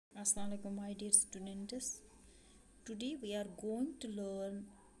Assalamu alaikum, my dear students. Today we are going to learn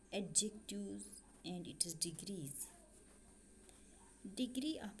adjectives and its degrees.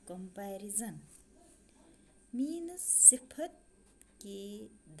 Degree of comparison means सिफत के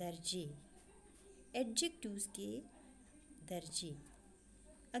दर्जे, adjectives के दर्जे.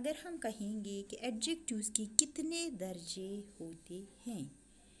 अगर हम कहेंगे कि adjectives के कितने दर्जे होते हैं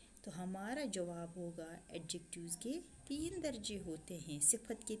तो हमारा जवाब होगा एडजेक्टिव्स के 3 दर्जे होते हैं,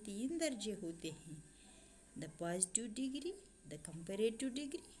 सिफत के 3 दर्जे होते हैं. The positive degree, the comparative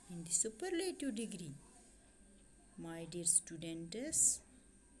degree and the superlative degree. My dear students,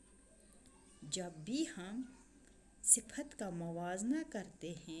 जब भी हम सिफत का मुवाजना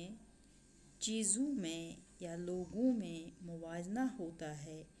करते हैं, चीज़ों में या लोगों में मुवाजना होता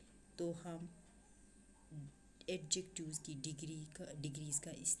है तो हम एडजेक्टिव्स की डिग्रीज़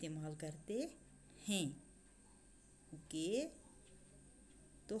का इस्तेमाल करते हैं. ओके,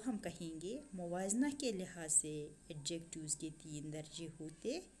 तो हम कहेंगे मुवाजना के लिहाज से एडजेक्टिव्स के 3 दर्जे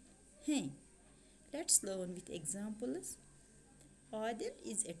होते हैं. Let's learn with examples.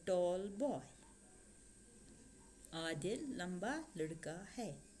 Adil is a tall boy. Adil लंबा लड़का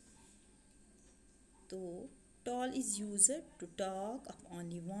है. तो toll is used to talk of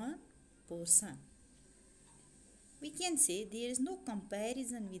only one person. We can say there is no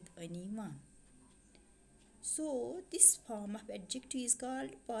comparison with anyone. So this form of adjective is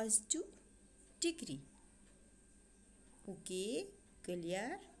called positive degree. Okay, clear?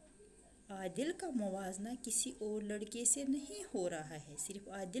 Adil का मुवाजना किसी और लड़के से नहीं हो रहा है, सिर्फ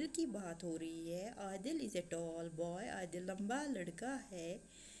आदिल की बात हो रही है. Adil is a tall boy. Adil लंबा लड़का है.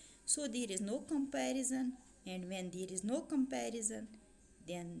 So there is no comparison, and when there is no comparison,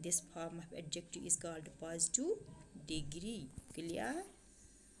 then this form of adjective is called positive degree. Clear?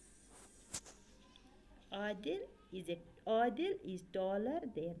 Adil is taller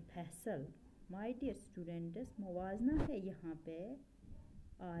than Faisal. My dear students, मुवाजना है यहाँ पे.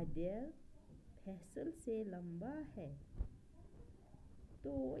 आदिल फैसल से लंबा है.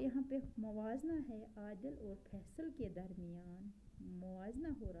 तो यहाँ पे मुवाजना है आदिल और फैसल के दरमियान.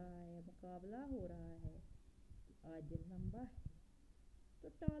 मुवाजना हो रहा है, मुकाबला हो रहा है. आदिल लंबा है. तो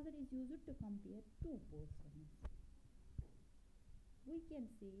taller is used to compare two persons. We can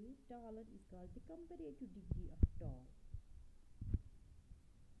say taller is called the comparative degree of tall.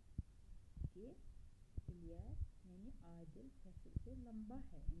 Okay, clear? यानी आदिल फैसल से लंबा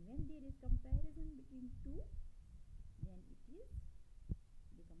है. And when there is comparison between two, then it is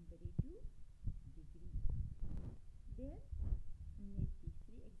the comparative degree. Then हमने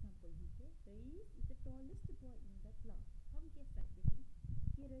तीसरी example दी है. Rice is the tallest boy in the class. हम कह सकते हैं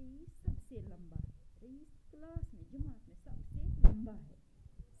कि रईस सबसे लंबा है. रईस क्लास में, जमात में सबसे लंबा है.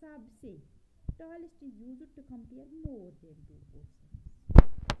 सबसे tallest is used to compare more than two persons.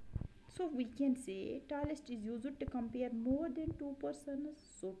 So we can say tallest is used to compare more than two persons.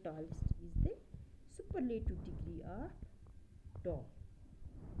 So tallest is the superlative degree of tall.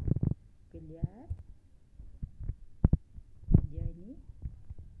 Clear? यानी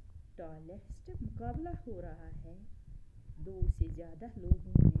tallest मुकाबला हो रहा है दो से ज़्यादा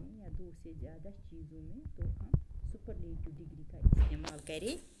लोगों में या दो से ज़्यादा चीज़ों में, तो हम सुपरलेटिव डिग्री का इस्तेमाल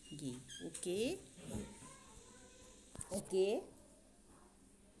करेंगे. ओके.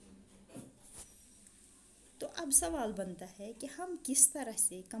 तो अब सवाल बनता है कि हम किस तरह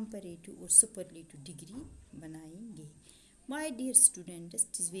से कंपैरेटिव और सुपरलेटिव डिग्री बनाएंगे. My dear students,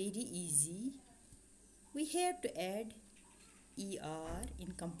 it is very easy. We have to add ER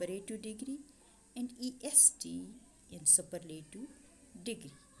in comparative degree and EST in superlative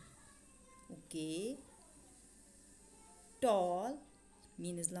degree. Okay. Tall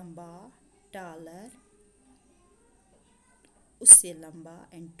means लंबा, taller उससे लंबा,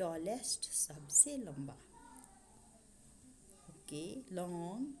 and tallest सबसे लंबा. Okay.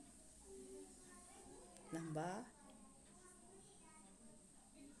 Long लंबा,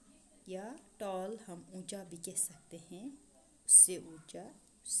 या tall हम ऊंचा भी कह सकते हैं. उससे ऊंचा,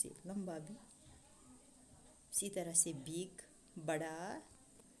 उससे लंबा भी. इसी तरह से बिग बड़ा,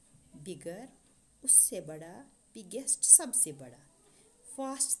 बिगर उससे बड़ा, बिगेस्ट सबसे बड़ा.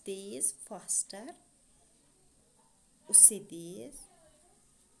 फास्ट तेज, फास्टर उससे तेज,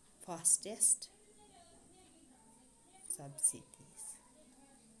 फास्टेस्ट सबसे तेज,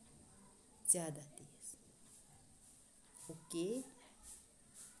 ज़्यादा तेज. Okay.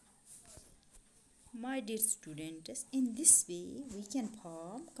 My dear students, in this way we can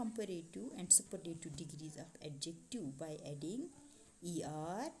form comparative and superlative degrees of adjective by adding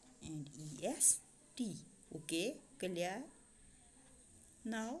ER and EST. Okay, clear?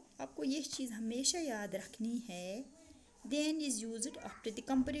 Now आपको ये चीज़ हमेशा याद रखनी है Then is used after the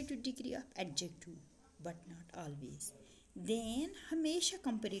comparative degree of adjective, but not always. Then हमेशा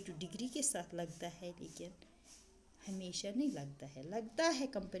comparative degree के साथ लगता है, लेकिन हमेशा नहीं लगता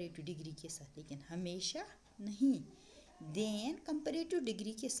है comparative degree के साथ, लेकिन हमेशा नहीं. Then comparative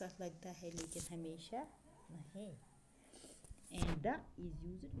degree के साथ लगता है, लेकिन हमेशा नहीं. And the is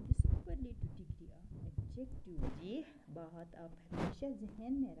used with the superlative degree of adjective. ये बात आप हमेशा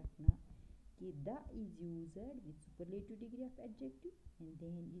जहन में रखना कि the is used with superlative degree of adjective and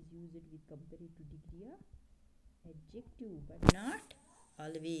then is used with comparative degree of adjective, but not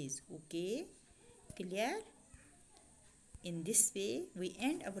always. Okay, clear? In this way we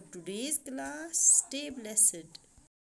end our today's class. Stay blessed.